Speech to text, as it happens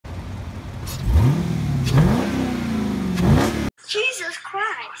Jesus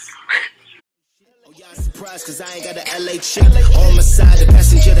Christ. Oh, y'all surprised cause I ain't got the LA chick on my side, the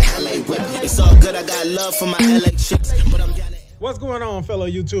passenger, the LA whip. It's all good, I got love for my LA chicks, but I'm down. What's going on, fellow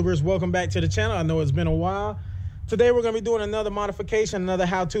YouTubers? Welcome back to the channel. I know it's been a while. Today we're going to be doing another modification, another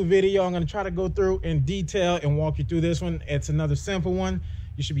how-to video. I'm going to try to go through in detail and walk you through this one. It's another simple one.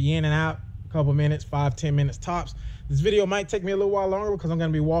 You should be in and out a couple minutes, 5-10 minutes tops. This video might take me a little while longer because I'm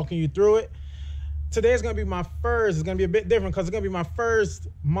going to be walking you through it. Today is going to be my first. It's going to be a bit different because it's going to be my first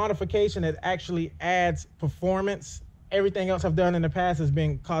modification that actually adds performance. Everything else I've done in the past has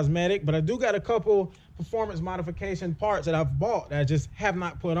been cosmetic, but I do got a couple performance modification parts that I've bought that I just have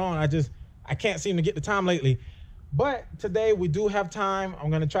not put on. I can't seem to get the time lately. But today we do have time. I'm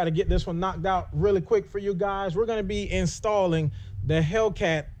going to try to get this one knocked out really quick for you guys. We're going to be installing the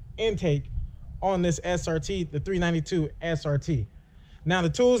Hellcat intake on this SRT, the 392 SRT. Now the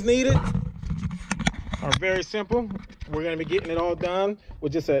tools needed are very simple. We're going to be getting it all done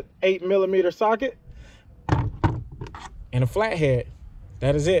with just an 8mm socket and a flathead.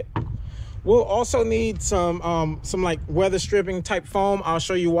 That is it. We'll also need some like weather stripping type foam. I'll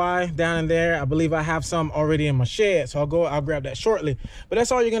show you why down in there. I believe I have some already in my shed, so I'll grab that shortly. But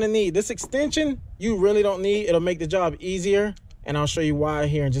that's all you're gonna need. This extension you really don't need. It'll make the job easier, and I'll show you why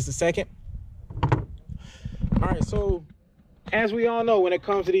here in just a second. All right, so as we all know, when it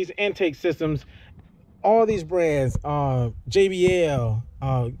comes to these intake systems, all these brands, JBL,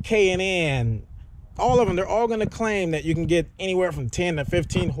 K&N, all of them, they're all going to claim that you can get anywhere from 10 to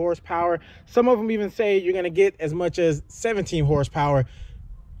 15 horsepower. Some of them even say you're going to get as much as 17 horsepower.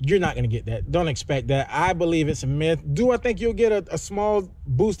 You're not going to get that. Don't expect that. I believe it's a myth. Do I think you'll get a small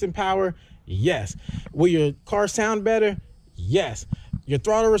boost in power? Yes. Will your car sound better? Yes. Your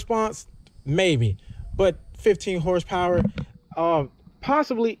throttle response? Maybe. But 15 horsepower,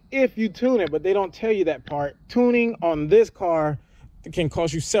 possibly if you tune it, but they don't tell you that part. Tuning on this car can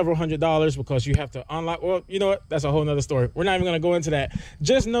cost you several $100s because you have to unlock. Well, you know what? That's a whole nother story. We're not even going to go into that.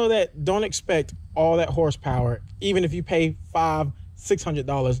 Just know that don't expect all that horsepower, even if you pay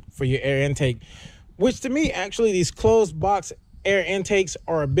 $500-600 for your air intake, which to me, actually, these closed box air intakes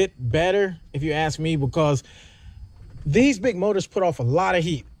are a bit better, if you ask me, because these big motors put off a lot of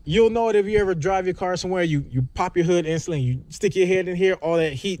heat. You'll know it if you ever drive your car somewhere, you pop your hood instantly, you stick your head in here, all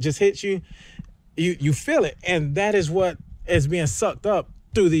that heat just hits you. You feel it, and that is what is being sucked up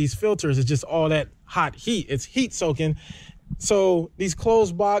through these filters. It's just all that hot heat. It's heat soaking. So these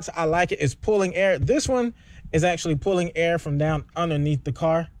closed box, I like it. It's pulling air. This one is actually pulling air from down underneath the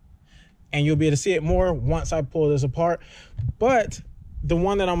car, and you'll be able to see it more once I pull this apart. But the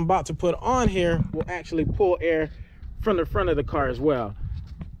one that I'm about to put on here will actually pull air from the front of the car as well.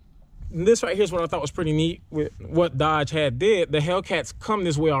 And this right here is what I thought was pretty neat with what Dodge did. The Hellcats come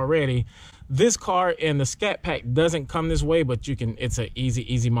this way already. This car in the Scat Pack doesn't come this way, but you can, it's an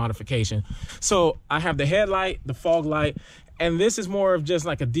easy modification. So I have the headlight, the fog light, and this is more of just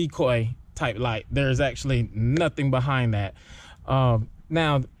like a decoy type light. There's actually nothing behind that.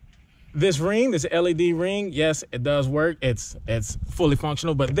 Now, this ring, this LED ring, yes, it does work. It's fully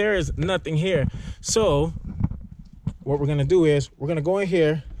functional, but there is nothing here. So what we're gonna do is we're gonna go in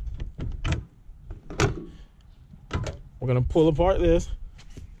here. We're gonna pull apart this.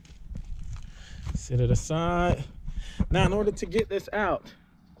 Set it aside. Now, in order to get this out,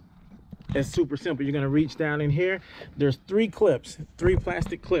 it's super simple. You're gonna reach down in here. There's three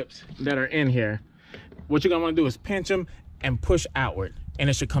plastic clips that are in here. What you're gonna wanna do is pinch them and push outward, and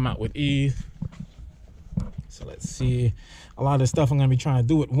it should come out with ease. So let's see. A lot of this stuff I'm gonna be trying to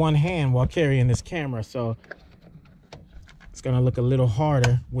do with one hand while carrying this camera, so it's gonna look a little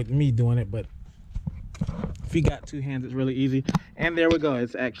harder with me doing it, but if you got two hands, it's really easy. And there we go,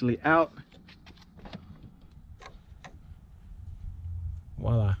 it's actually out.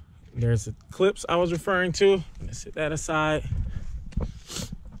 Voila, there's the clips I was referring to. Let's set that aside.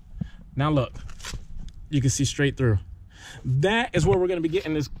 Now look, you can see straight through. That is where we're gonna be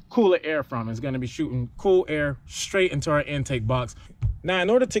getting this cooler air from. It's gonna be shooting cool air straight into our intake box. Now, in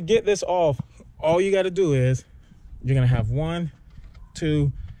order to get this off, all you gotta do is, you're gonna have 1,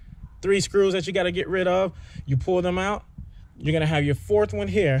 2, 3 screws that you gotta get rid of. You pull them out. You're gonna have your 4th one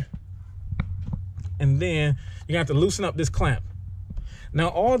here. And then you're gonna have to loosen up this clamp. Now,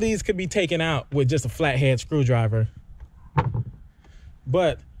 all these could be taken out with just a flathead screwdriver,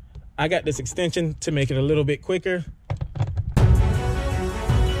 but I got this extension to make it a little bit quicker.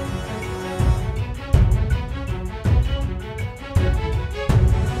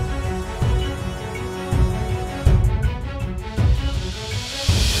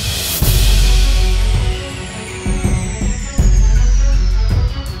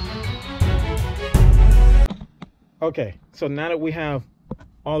 Okay, so now that we have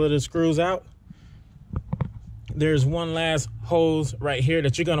all of the screws out, there's one last hose right here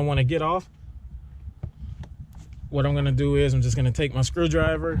that you're gonna wanna get off. What I'm gonna do is I'm just gonna take my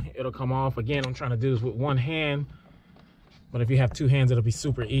screwdriver. It'll come off. Again, I'm trying to do this with one hand, but if you have two hands, it'll be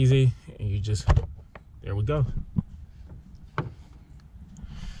super easy. And you just, there we go.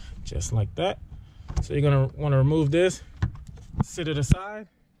 Just like that. So you're gonna wanna remove this, sit it aside.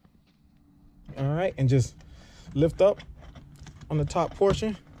 All right, and just lift up on the top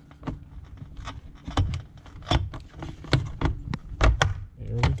portion.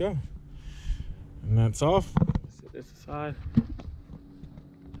 There we go. And that's off. Set this aside.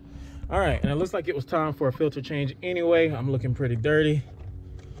 All right, and it looks like it was time for a filter change anyway. I'm looking pretty dirty.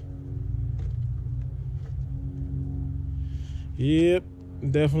 Yep,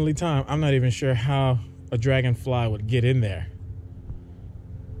 definitely time. I'm not even sure how a dragonfly would get in there.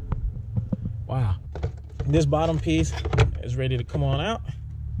 Wow. This bottom piece is ready to come on out.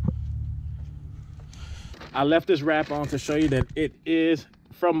 I left this wrap on to show you that it is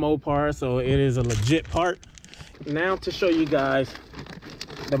from Mopar, so it is a legit part. Now to show you guys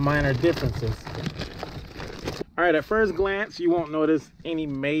the minor differences. All right, at first glance, you won't notice any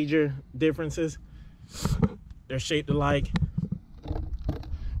major differences. They're shaped alike.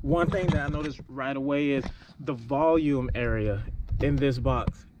 One thing that I noticed right away is the volume area in this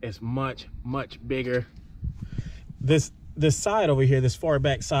box is much, much bigger. This side over here, this far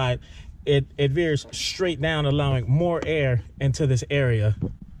back side, it veers straight down, allowing more air into this area.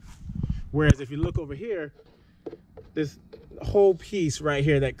 Whereas if you look over here, this whole piece right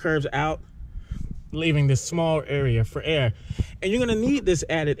here that curves out, leaving this small area for air. And you're gonna need this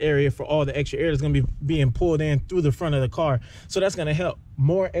added area for all the extra air that's gonna be being pulled in through the front of the car. So that's gonna help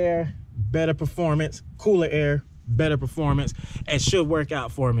more air, better performance, cooler air, better performance. It should work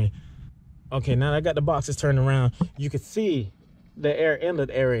out for me. Okay, now that I got the boxes turned around, you can see the air inlet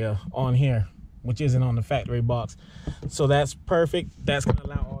area on here, which isn't on the factory box. So that's perfect. That's gonna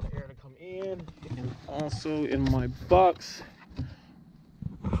allow all the air to come in. And also in my box,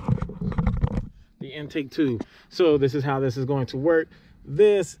 the intake tube. So this is how this is going to work.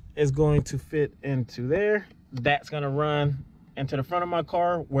 This is going to fit into there. That's gonna run into the front of my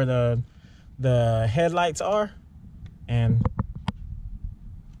car where the headlights are, and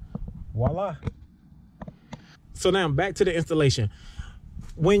voila. So now back to the installation.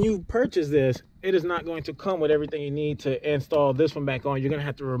 When you purchase this, it is not going to come with everything you need to install this one back on. You're gonna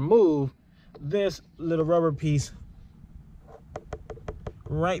have to remove this little rubber piece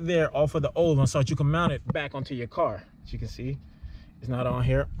right there off of the old one so that you can mount it back onto your car. As you can see, it's not on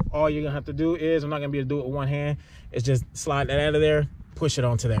here. All you're gonna have to do is, I'm not gonna be able to do it with one hand, is just slide that out of there, push it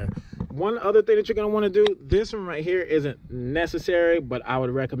onto there. One other thing that you're gonna wanna do, this one right here isn't necessary, but I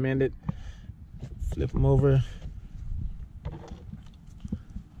would recommend it. Flip them over.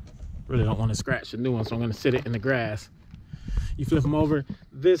 Really don't want to scratch the new one, so I'm going to sit it in the grass. You flip them over.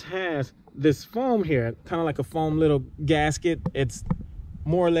 This has this foam here, kind of like a foam little gasket. It's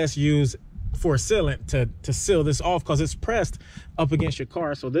more or less used for sealant to seal this off because it's pressed up against your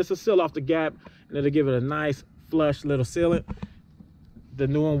car. So this will seal off the gap and it'll give it a nice flush little sealant. The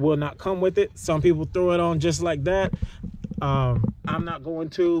new one will not come with it. Some people throw it on just like that. I'm not going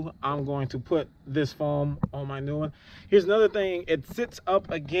to. I'm going to put this foam on my new one. Here's another thing. It sits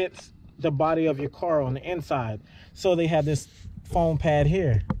up against the body of your car on the inside. So they have this foam pad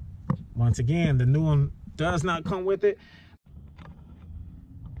here. Once again, the new one does not come with it.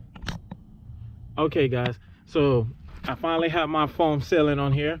 Okay, guys. So I finally have my foam sealing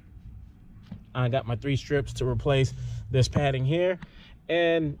on here. I got my 3 strips to replace this padding here.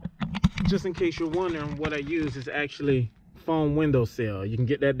 And just in case you're wondering, what I use is actually foam window sill. You can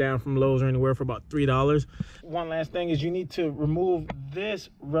get that down from Lowe's or anywhere for about $3. One last thing is you need to remove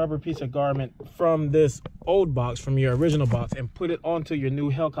this rubber piece of garment from this old box, from your original box, and put it onto your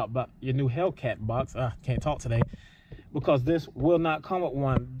new Hellcat box. Can't talk today, because this will not come with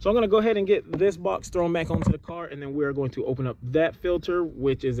one. So I'm going to go ahead and get this box thrown back onto the car, and then we're going to open up that filter,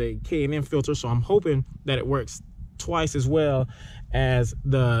 which is a K&N filter. So I'm hoping that it works twice as well as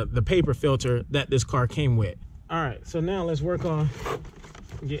the paper filter that this car came with. All right, so now let's work on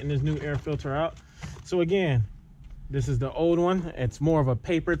getting this new air filter out. So again, this is the old one. It's more of a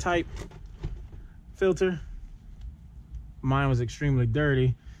paper type filter. Mine was extremely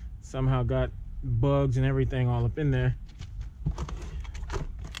dirty. Somehow got bugs and everything all up in there.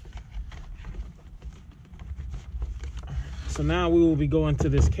 So now we will be going to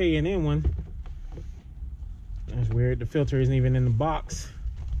this K&N one. That's weird, the filter isn't even in the box.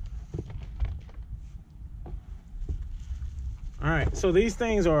 All right, So these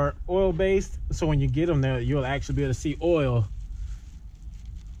things are oil based, so when you get them there, you'll actually be able to see oil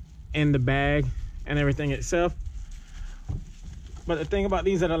in the bag and everything itself. But the thing about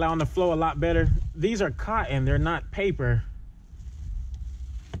these that allow them to flow a lot better, these are cotton, they're not paper,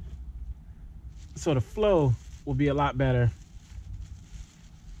 so the flow will be a lot better.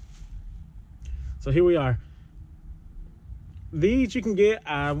 So here we are. These you can get,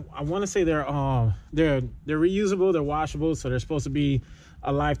 I want to say they're reusable, they're washable, so they're supposed to be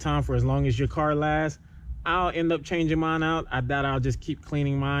a lifetime for as long as your car lasts. I'll end up changing mine out. I doubt I'll just keep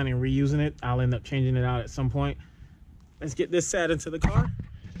cleaning mine and reusing it. I'll end up changing it out at some point. Let's get this sat into the car,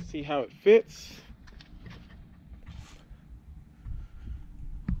 see how it fits.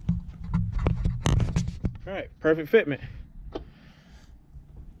 All right, perfect fitment.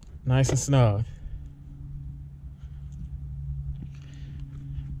 Nice and snug.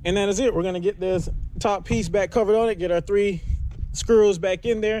 And that is it. We're gonna get this top piece back covered on it, get our 3 screws back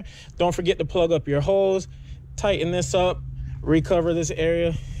in there. Don't forget to plug up your holes, tighten this up, recover this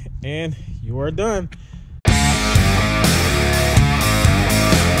area, and you are done.